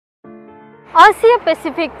ஆசிய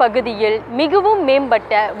பசிபிக் பகுதியில் மிகவும்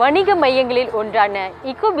மேம்பட்ட வணிக மையங்களில் ஒன்றான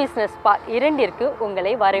இக்கோ பிசினஸ் பார்க் 2ற்கு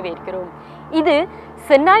உங்களை வரவேற்கிறோம். இது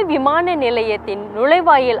சென்னாய் விமான நிலையத்தின்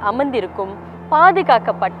நுழைவாயில் அமர்ந்திருக்கும்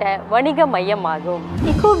பாதுகாக்கப்பட்ட வணிக மையமாகும்.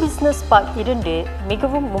 இக்கோ பிசினஸ் பார்க் 2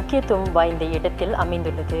 மிகவும் முக்கியத்துவம் வாய்ந்த இடத்தில்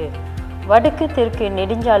அமைந்துள்ளது. வடக்கு தெற்கு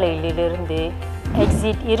நெடுஞ்சாலையிலிருந்து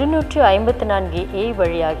எக்ஸிட் 254A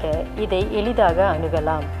வழியாக இதை எளிதாக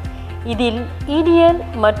அணுகலாம். இதில் EDL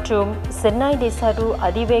மற்றும் Senai-Desaru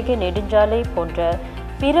அதிவேக நெடுஞ்சாலை போன்ற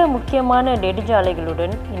பிற முக்கியமான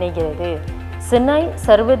நெடுஞ்சாலைகளுடன் இணைகிறது. சென்னாய்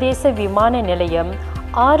சர்வதேச விமான நிலையம்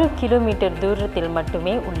 6 கிலோமீட்டர் தூரத்தில்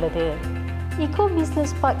மட்டுமே உள்ளது. இக்கோ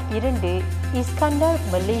பிசினஸ் பார்க் 2 இஸ்கண்டார்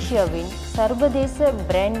மலேசியாவின் சர்வதேச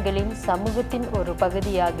பிராண்ட்களின் சமூகத்தின் ஒரு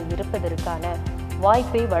பகுதியாக இருப்பதற்கான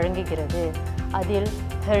வாய்ப்பை வழங்குகிறது. அதில்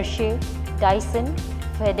ஹெர்ஷே, டைசன்,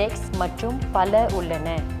 ஃபெடெக்ஸ் மற்றும் பல உள்ளன.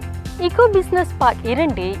 இக்கோ பிசினஸ் பார்க்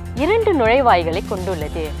 2 நுழைவாய்களை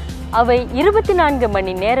கொண்டுள்ளது. அவை 24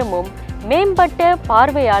 மணி நேரமும் மேம்பட்ட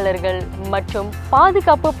பார்வையாளர்கள் மற்றும்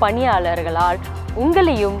பாதுகாப்பு பணியாளர்களால்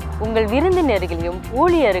உங்களையும் உங்கள் விருந்தினர்களையும்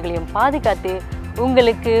ஊழியர்களையும் பாதுகாத்து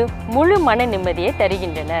உங்களுக்கு முழு மன நிம்மதியை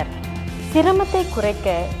தருகின்றனர். சிரமத்தை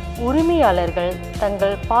குறைக்க உரிமையாளர்கள்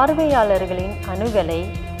தங்கள் பார்வையாளர்களின் அணுகலை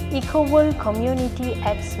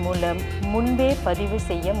𝐃𝐄𝐀𝐋 மூலம் முன்பே பதிவு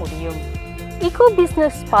செய்ய முடியும். இக்கோ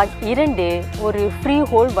பிசினஸ் பார்க் 2 ஒரு ஃப்ரீ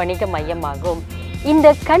ஹோல் வணிக மையமாகும். இந்த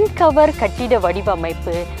கண்கவர் கட்டிட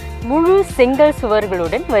வடிவமைப்பு முழு செங்கல்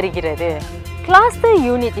சுவர்களுடன் வருகிறது. கிளாஸ்டர்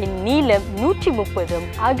யூனிட்டின் நீளம் 130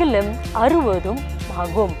 அகலம் 60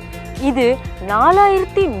 ஆகும். இது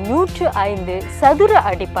 4105 சதுர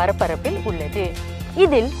அடி பரப்பரப்பில் உள்ளது.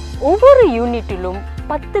 இதில் ஒவ்வொரு யூனிட்டிலும்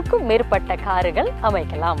 10க்கும் மேற்பட்ட கார்கள்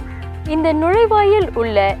அமைக்கலாம். இந்த நுழைவாயில்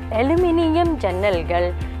உள்ள அலுமினியம் ஜன்னல்கள்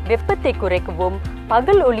வெப்பத்தை குறைக்கவும்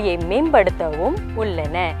பகல் ஒளியை மேம்படுத்தவும்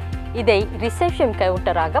உள்ளன. இதை ரிசப்ஷன்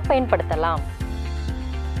கவுண்டராக பயன்படுத்தலாம்.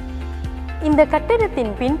 இந்த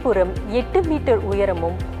கட்டடத்தின் பின்புறம் 8 மீட்டர்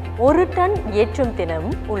உயரமும் 1 டன் ஏற்றும்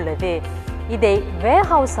திறனும் உள்ளது. இதை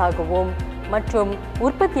வேர்ஹவுஸாகவும் மற்றும்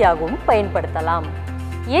உற்பத்தியாகவும் பயன்படுத்தலாம்.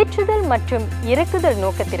 ஏற்றுதல் மற்றும் இறக்குதல்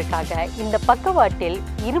நோக்கத்திற்காக இந்த பக்கவாட்டில்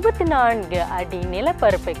 24 அடி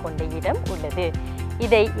நிலப்பரப்பை கொண்ட இடம் உள்ளது.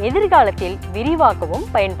 இதை எதிர்காலத்தில் விரிவாகவும்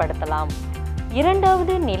பயன்படுத்தலாம்.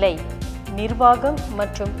 2வது நிலை நிர்வாகம்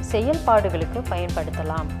மற்றும் செயல்பாடுகளுக்கு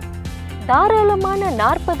பயன்படுத்தலாம். தாராளமான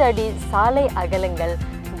 40 அடி சாலை அகலங்கள்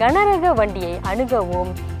கனரக வண்டியை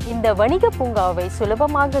அணுகவும் இந்த வணிக பூங்காவை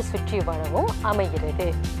சுலபமாக சுற்றி வரவும் அமைகிறது.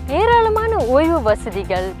 ஏராளமான ஓய்வு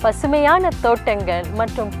வசதிகள், பசுமையான தோட்டங்கள்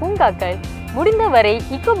மற்றும் பூங்காக்கள் முடிந்தவரை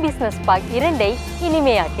eco business park 2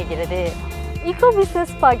 இனிமையாக்குகிறது. Eco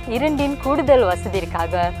business park 2 கூடுதல்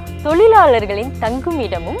வசதிக்காக தொழிலாளர்களின்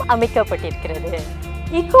தங்குமிடமும் அமைக்கப்பட்டிருக்கிறது.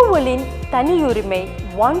 இக்கோவலின் தனியுரிமை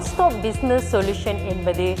ஒன் ஸ்டாப் பிசினஸ் சொல்யூஷன்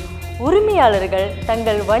என்பது உரிமையாளர்கள்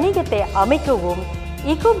தங்கள் வணிகத்தை அமைக்கவும்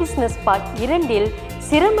இக்கோ பிசினஸ் பார்க் 2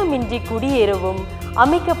 சிரமமின்றி குடியேறவும்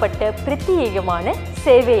அமைக்கப்பட்ட பிரத்யேகமான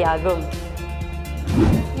சேவையாகும்.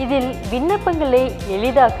 இதில் விண்ணப்பங்களை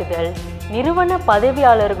எளிதாக்குதல், நிறுவன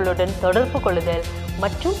பதவியாளர்களுடன் தொடர்பு கொள்ளுதல்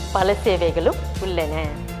மற்றும் பல சேவைகளும் உள்ளன.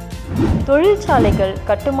 தொழிற்சாலைகள்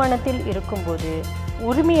கட்டுமானத்தில் இருக்கும்போது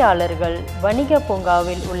உரிமையாளர்கள் வணிக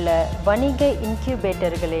பூங்காவில் உள்ள வணிக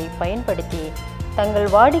இன்குபேட்டர்களை பயன்படுத்தி தங்கள்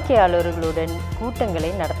வாடிக்கையாளர்களுடன்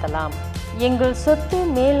கூட்டங்களை நடத்தலாம். எங்கள் சொத்து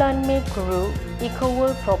மேலாண்மை குழு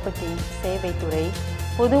இக்கோவல் ப்ராப்பர்ட்டி சேவைத்துறை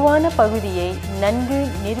பொதுவான பகுதியை நன்கு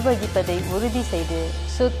நிர்வகிப்பதை உறுதி செய்து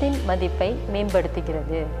சொத்தின் மதிப்பை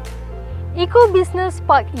மேம்படுத்துகிறது. இக்கோ பிசினஸ்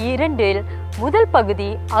பார்க் 2 முதல் பகுதி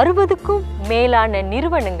 60க்கும் மேலான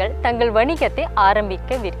நிறுவனங்கள் தங்கள் வணிகத்தை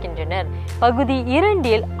ஆரம்பிக்க விற்கின்றனர். பகுதி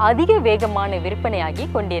 2 அதிக வேகமான விற்பனையாகி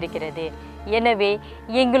கொண்டிருக்கிறது. எனவே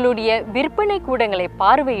எங்களுடைய விற்பனை கூடங்களை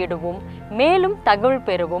பார்வையிடவும் மேலும் தகவல்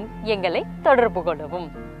பெறவும் எங்களை தொடர்பு கொள்ளவும்.